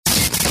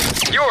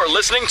You're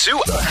listening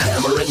to The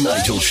Hammer and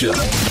Nigel Show.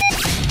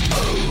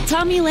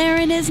 Tomi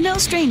Lahren is no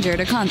stranger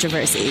to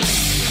controversy.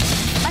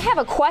 I have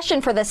a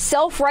question for the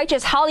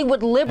self-righteous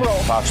Hollywood liberal.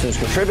 Fox News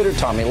contributor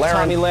Tomi Lahren.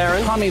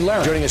 Tomi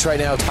Lahren. Joining us right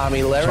now,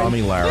 Tomi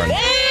Lahren.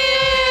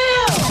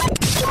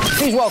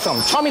 Please welcome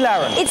Tomi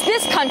Lahren. It's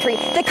this country,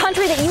 the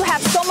country that you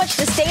have so much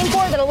disdain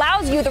for, that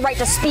allows you the right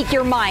to speak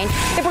your mind.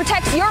 It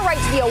protects your right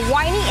to be a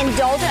whiny,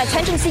 indulgent,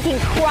 attention-seeking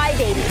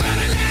crybaby.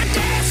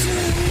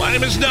 My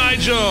name is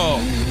Nigel.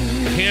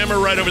 Hammer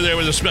right over there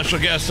with a special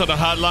guest on the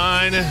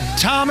hotline.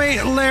 Tomi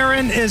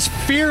Lahren is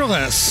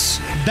fearless.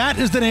 That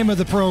is the name of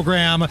the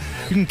program. You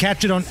can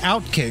catch it on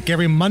Outkick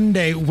every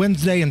Monday,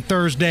 Wednesday, and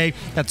Thursday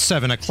at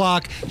 7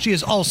 o'clock. She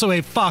is also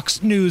a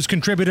Fox News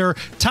contributor.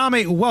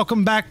 Tomi,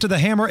 welcome back to the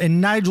Hammer and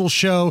Nigel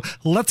Show.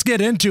 Let's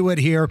get into it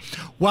here.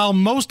 While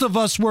most of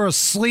us were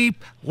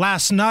asleep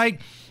last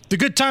night, the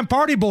Good Time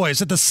Party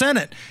Boys at the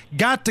Senate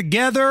got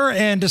together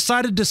and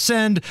decided to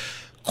send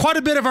quite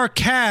a bit of our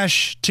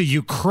cash to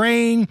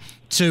Ukraine,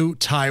 to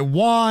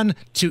Taiwan,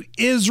 to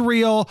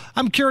Israel.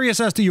 I'm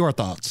curious as to your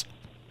thoughts.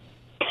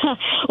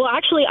 Well,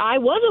 actually, I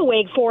was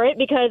awake for it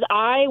because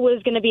I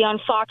was going to be on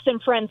Fox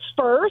and Friends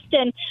first,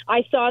 and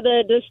I saw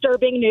the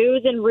disturbing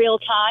news in real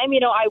time. You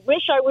know, I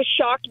wish I was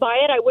shocked by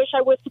it. I wish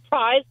I was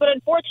surprised, but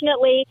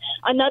unfortunately,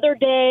 another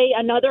day,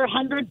 another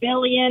 $100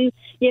 billion,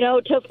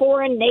 to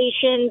foreign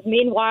nations.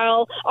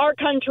 Meanwhile, our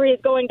country is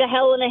going to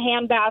hell in a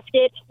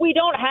handbasket. We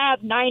don't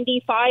have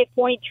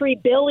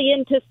 $95.3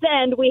 billion to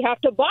send. We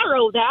have to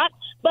borrow that.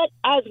 But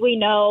as we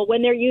know,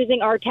 when they're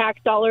using our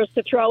tax dollars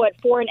to throw at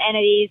foreign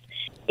entities,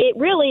 it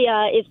really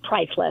is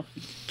priceless.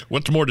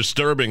 What's more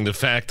disturbing, the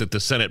fact that the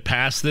Senate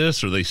passed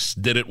this, or they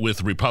did it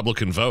with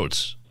Republican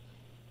votes?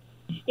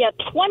 Yeah,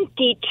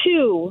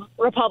 22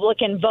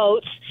 Republican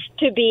votes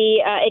to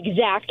be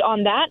exact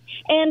on that.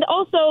 And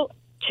also,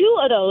 two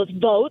of those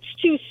votes,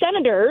 two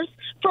senators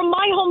from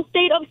my home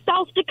state of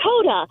South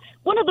Dakota,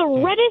 one of the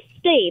reddest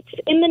states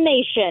in the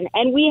nation.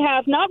 And we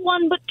have not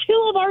one but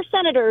two of our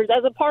senators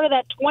as a part of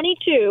that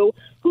 22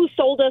 who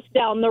sold us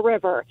down the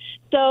river.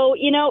 So,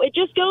 it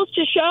just goes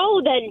to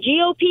show that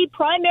GOP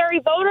primary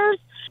voters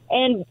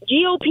and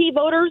GOP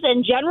voters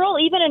in general,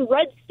 even in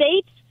red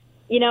states,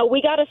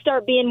 we got to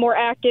start being more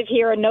active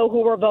here and know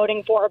who we're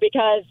voting for,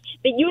 because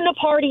the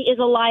uniparty is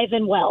alive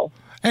and well.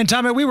 And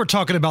Tomi, we were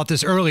talking about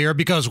this earlier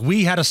because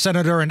we had a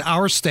senator in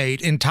our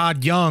state, and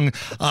Todd Young,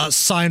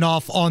 sign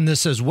off on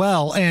this as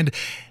well. And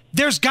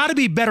there's got to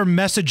be better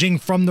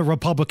messaging from the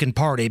Republican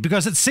Party,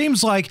 because it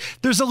seems like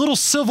there's a little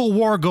civil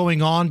war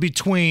going on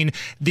between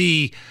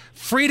the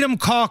Freedom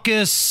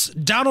Caucus,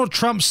 Donald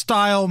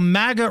Trump-style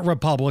MAGA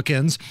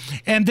Republicans,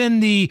 and then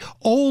the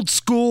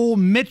old-school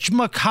Mitch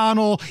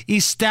McConnell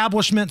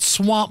establishment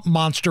swamp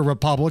monster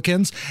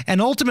Republicans. And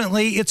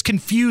ultimately, it's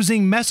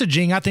confusing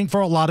messaging, I think,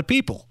 for a lot of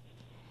people.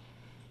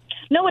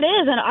 No, it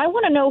is, and I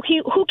want to know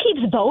who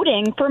keeps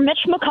voting for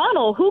Mitch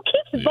McConnell? Who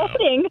keeps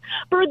voting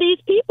for these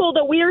people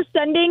that we are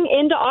sending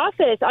into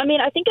office? I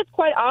mean, I think it's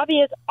quite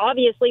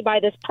obviously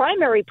by this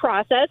primary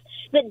process,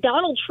 that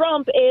Donald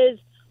Trump is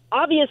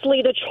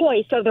obviously the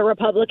choice of the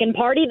Republican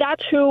Party.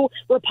 That's who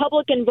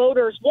Republican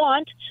voters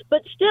want.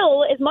 But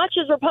still, as much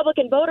as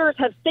Republican voters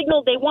have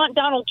signaled they want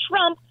Donald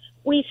Trump,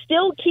 we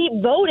still keep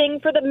voting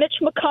for the Mitch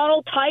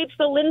McConnell types,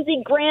 the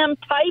Lindsey Graham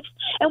types,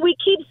 and we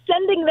keep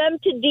sending them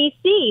to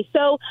D.C.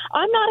 So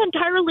I'm not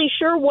entirely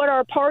sure what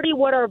our party,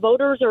 what our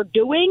voters are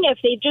doing, if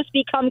they've just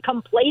become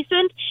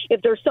complacent,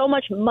 if there's so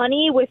much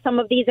money with some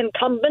of these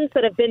incumbents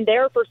that have been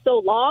there for so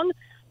long.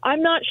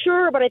 I'm not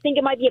sure, but I think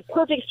it might be a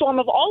perfect storm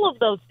of all of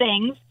those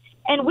things.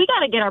 And we got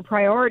to get our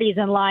priorities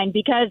in line,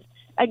 because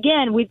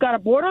again, we've got a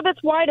border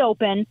that's wide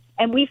open,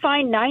 and we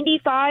find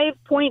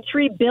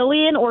 $95.3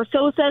 billion, or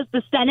so says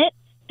the Senate,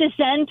 to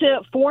send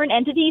to foreign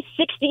entities,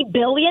 $60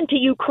 billion to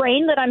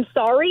Ukraine, that, I'm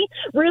sorry,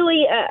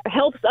 really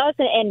helps us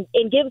and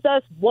gives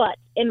us what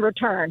in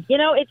return?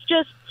 It's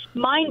just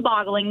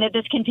mind-boggling that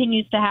this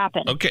continues to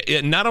happen.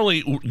 Okay, not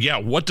only,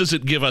 what does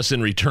it give us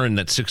in return,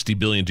 that $60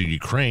 billion to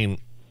Ukraine?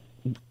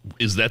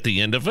 Is that the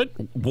end of it?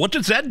 What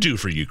does that do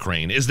for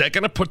Ukraine? Is that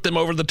going to put them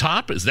over the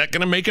top? Is that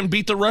going to make them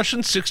beat the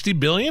Russians? $60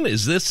 billion?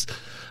 Is this,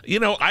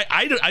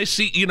 I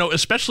see,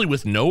 especially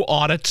with no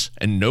audits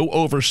and no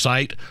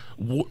oversight,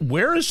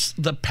 where is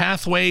the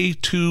pathway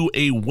to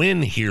a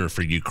win here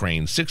for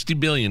Ukraine? $60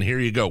 billion, here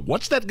you go.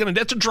 What's that going to,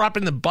 that's a drop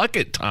in the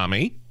bucket,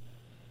 Tomi.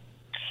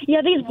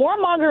 Yeah, these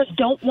warmongers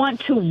don't want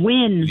to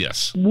win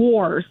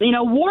wars.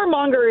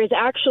 Warmonger is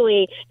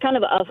actually kind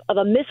of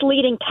a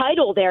misleading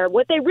title there.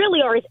 What they really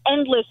are is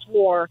endless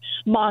war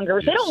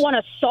mongers. They don't want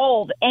to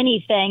solve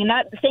anything, and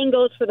that same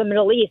goes for the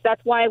Middle East. That's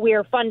why we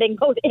are funding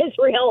both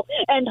Israel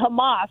and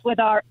Hamas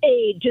with our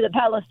aid to the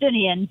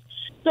Palestinians.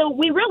 So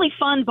we really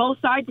fund both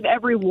sides of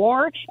every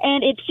war,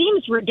 and it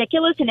seems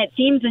ridiculous and it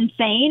seems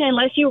insane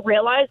unless you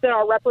realize that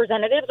our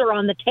representatives are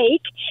on the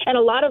take, and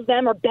a lot of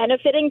them are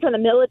benefiting from the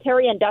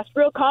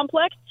military-industrial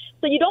complex.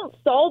 So you don't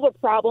solve a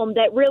problem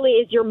that really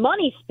is your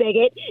money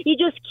spigot. You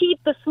just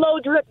keep the slow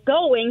drip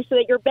going so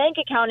that your bank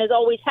account is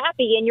always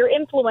happy and your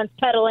influence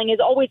peddling is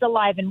always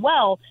alive and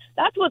well.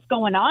 That's what's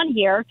going on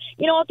here.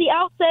 You know, at the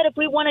outset, if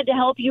we wanted to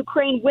help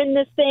Ukraine win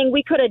this thing,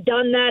 we could have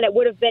done that. It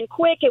would have been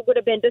quick. It would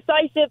have been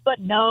decisive.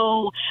 But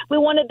no, we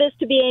wanted this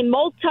to be a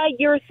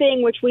multi-year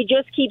thing, which we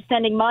just keep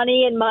sending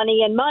money and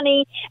money and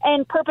money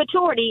and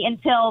perpetuity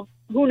until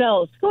who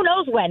knows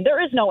when.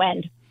 There is no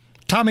end.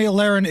 Tomi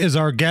Lahren is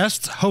our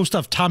guest, host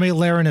of Tomi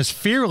Lahren is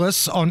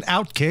Fearless on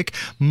Outkick,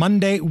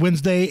 Monday,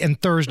 Wednesday, and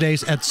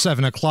Thursdays at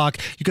 7 o'clock.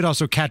 You could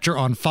also catch her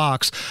on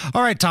Fox.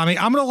 All right, Tomi,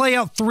 I'm going to lay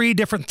out 3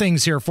 different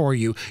things here for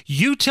you.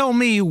 You tell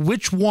me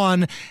which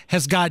one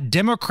has got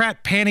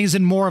Democrat panties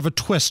and more of a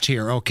twist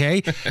here,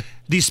 okay?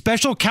 The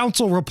special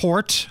counsel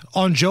report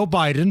on Joe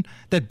Biden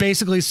that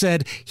basically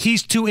said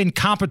he's too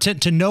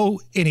incompetent to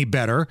know any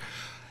better.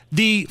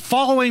 The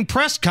following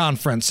press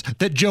conference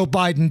that Joe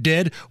Biden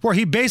did, where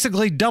he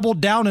basically doubled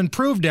down and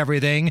proved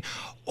everything,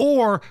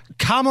 or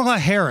Kamala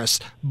Harris,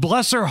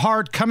 bless her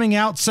heart, coming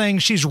out saying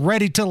she's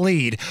ready to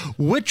lead.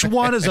 Which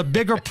one is a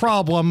bigger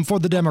problem for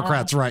the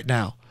Democrats right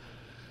now?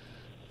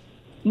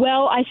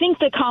 Well, I think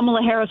the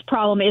Kamala Harris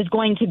problem is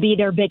going to be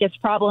their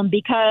biggest problem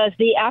because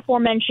the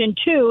aforementioned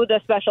the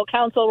special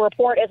counsel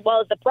report, as well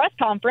as the press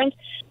conference,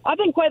 I've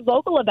been quite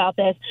vocal about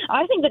this.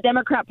 I think the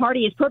Democrat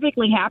Party is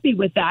perfectly happy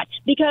with that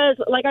because,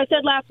 like I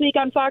said last week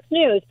on Fox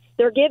News,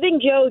 they're giving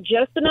Joe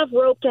just enough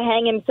rope to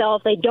hang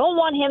himself. They don't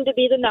want him to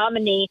be the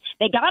nominee.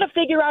 They got to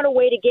figure out a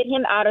way to get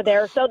him out of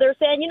there. So they're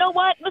saying, you know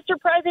what, Mr.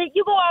 President,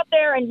 you go out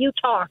there and you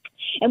talk,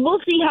 and we'll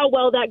see how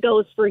well that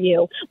goes for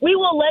you. We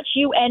will let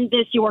you end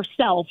this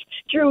yourself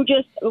through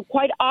just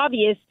quite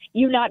obvious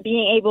you not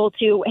being able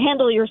to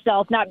handle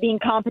yourself, not being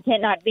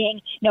competent, not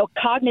being,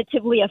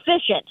 cognitively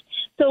efficient.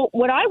 So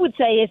what I would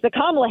say is the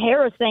Kamala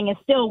Harris thing is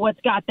still what's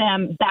got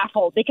them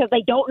baffled because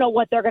they don't know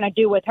what they're going to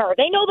do with her.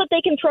 They know that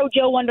they can throw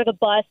Joe under the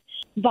bus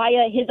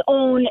via his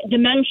own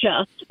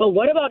dementia. But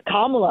what about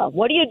Kamala?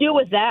 What do you do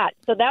with that?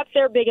 So that's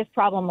their biggest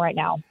problem right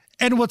now.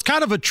 And what's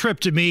kind of a trip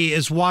to me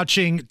is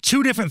watching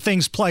 2 different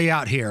things play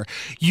out here.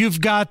 You've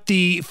got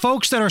the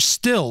folks that are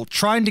still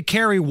trying to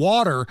carry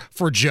water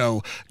for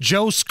Joe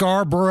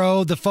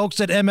Scarborough, the folks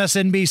at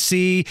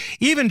MSNBC,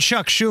 even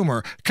Chuck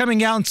Schumer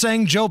coming out and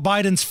saying Joe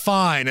Biden's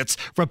fine. It's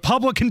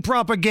Republican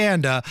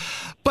propaganda.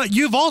 But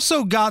you've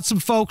also got some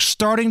folks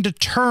starting to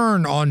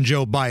turn on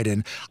Joe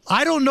Biden.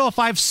 I don't know if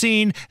I've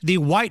seen the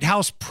White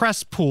House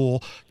press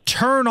pool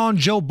turn on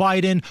Joe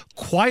Biden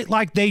quite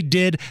like they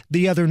did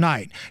the other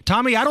night.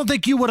 Tomi, I don't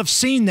think you would have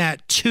seen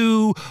that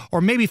 2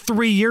 or maybe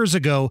 3 years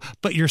ago,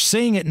 but you're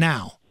seeing it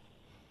now.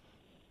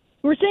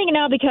 We're seeing it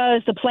now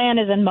because the plan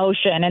is in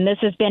motion, and this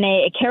has been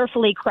a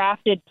carefully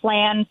crafted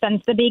plan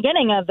since the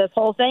beginning of this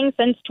whole thing,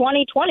 since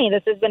 2020.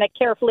 This has been a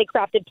carefully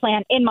crafted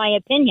plan, in my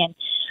opinion.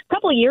 A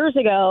couple of years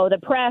ago, the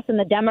press and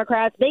the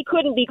Democrats, they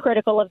couldn't be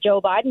critical of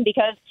Joe Biden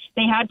because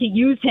they had to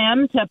use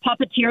him to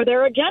puppeteer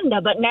their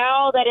agenda. But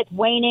now that it's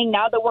waning,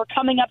 now that we're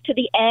coming up to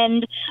the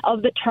end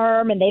of the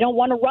term and they don't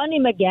want to run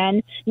him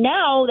again,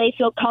 now they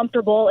feel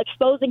comfortable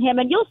exposing him.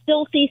 And you'll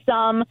still see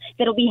some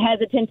that'll be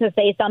hesitant to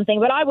say something.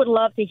 But I would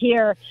love to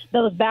hear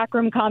those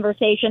backroom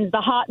conversations,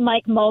 the hot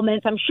mic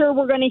moments. I'm sure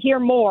we're going to hear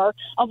more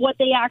of what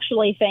they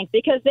actually think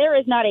because there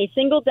is not a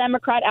single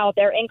Democrat out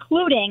there,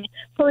 including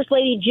First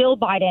Lady Jill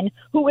Biden,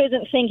 who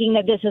isn't thinking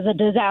that this is a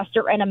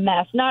disaster and a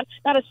mess. Not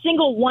a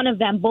single one of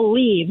them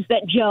believes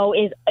that Joe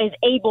is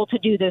able to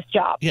do this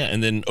job. Yeah,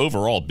 and then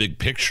overall, big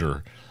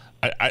picture,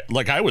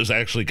 I was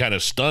actually kind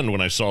of stunned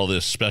when I saw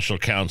this special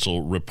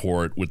counsel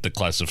report with the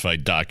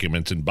classified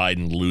documents and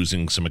Biden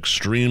losing some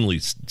extremely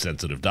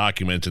sensitive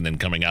documents and then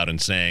coming out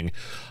and saying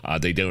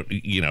they don't,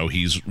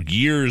 he's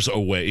years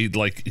away.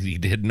 Like he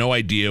had no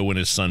idea when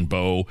his son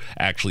Beau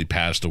actually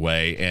passed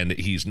away and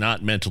he's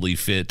not mentally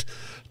fit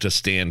to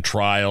stand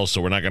trial,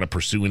 so we're not going to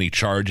pursue any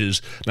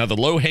charges. Now, the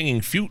low-hanging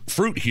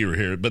fruit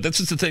here, but this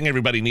is the thing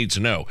everybody needs to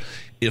know.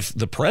 If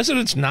the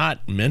president's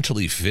not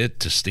mentally fit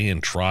to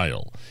stand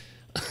trial,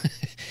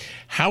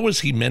 how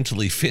is he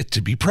mentally fit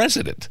to be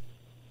president?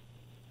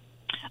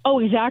 Oh,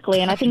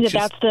 exactly. And I think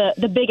that's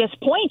the biggest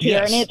point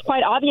here. Yes. And it's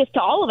quite obvious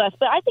to all of us.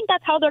 But I think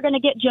that's how they're going to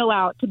get Joe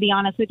out, to be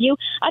honest with you.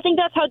 I think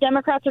that's how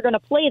Democrats are going to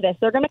play this.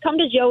 They're going to come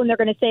to Joe and they're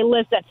going to say,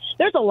 listen,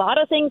 there's a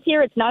lot of things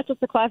here. It's not just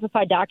the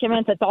classified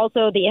documents. It's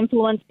also the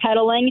influence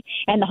peddling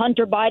and the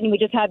Hunter Biden. We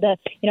just had the,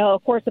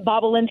 of course, the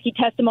Bob Alinsky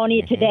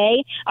testimony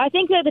today. I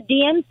think that the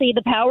DNC,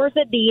 the powers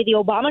that be,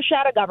 the Obama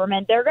shadow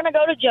government, they're going to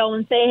go to Joe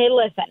and say, hey,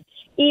 listen,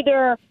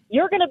 either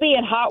you're going to be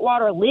in hot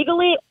water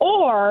legally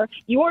or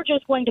you're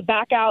just going to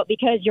back out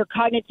because you're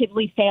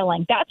cognitively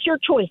failing. That's your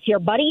choice here,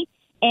 buddy.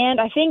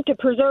 And I think to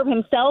preserve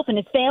himself and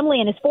his family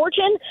and his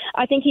fortune,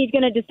 I think he's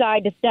going to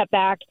decide to step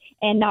back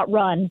and not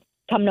run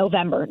come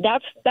November.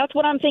 That's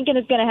what I'm thinking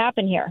is going to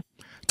happen here.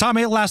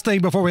 Tommy, last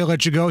thing before we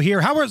let you go here.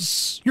 How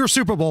was your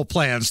Super Bowl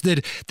plans?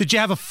 Did you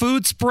have a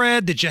food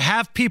spread? Did you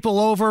have people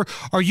over?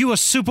 Are you a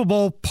Super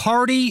Bowl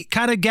party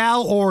kind of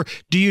gal, or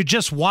do you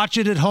just watch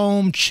it at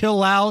home,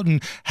 chill out,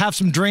 and have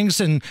some drinks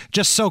and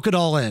just soak it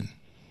all in?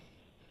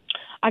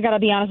 I got to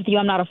be honest with you,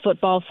 I'm not a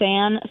football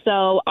fan,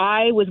 so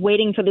I was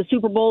waiting for the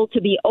Super Bowl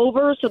to be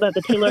over so that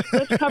the Taylor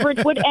Swift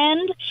coverage would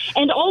end,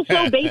 and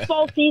also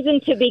baseball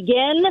season to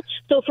begin.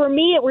 So for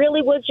me, it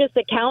really was just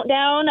a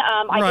countdown.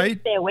 I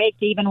didn't stay awake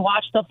to even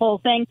watch the full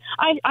thing.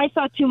 I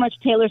saw too much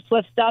Taylor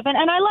Swift stuff, and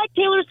I like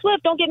Taylor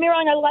Swift. Don't get me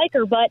wrong, I like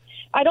her, but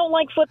I don't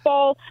like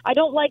football. I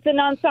don't like the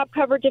nonstop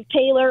coverage of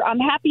Taylor. I'm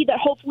happy that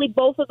hopefully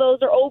both of those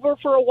are over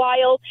for a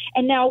while,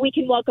 and now we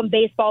can welcome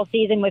baseball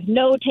season with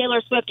no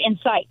Taylor Swift in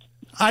sight.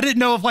 I didn't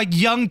know if, like,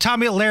 young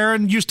Tomi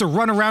Lahren used to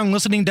run around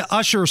listening to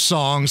Usher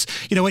songs,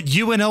 at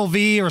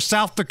UNLV or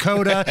South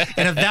Dakota,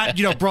 and if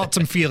that, brought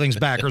some feelings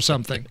back or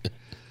something.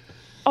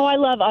 Oh, I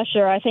love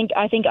Usher. I think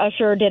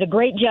Usher did a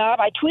great job.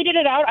 I tweeted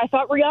it out. I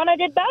thought Rihanna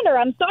did better.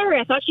 I'm sorry.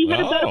 I thought she had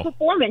a better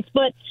performance,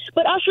 but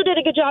Usher did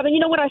a good job. And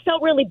you know what? I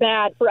felt really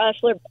bad for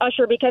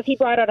Usher because he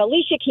brought out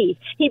Alicia Keys.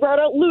 He brought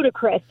out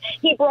Ludacris.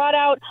 He brought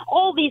out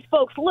all these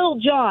folks, Lil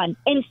Jon,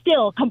 and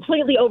still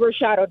completely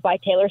overshadowed by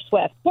Taylor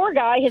Swift. Poor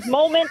guy. His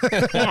moment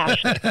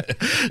dashed.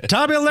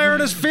 Tomi Lahren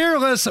is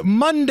fearless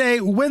Monday,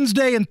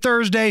 Wednesday, and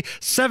Thursday,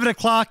 7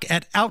 o'clock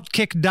at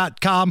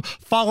Outkick.com.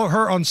 Follow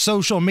her on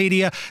social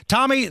media.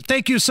 Tomi,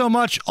 thank you so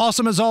much.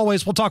 Awesome as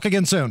always. We'll talk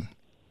again soon.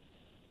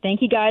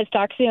 Thank you, guys.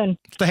 Talk soon.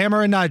 It's the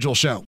Hammer and Nigel Show.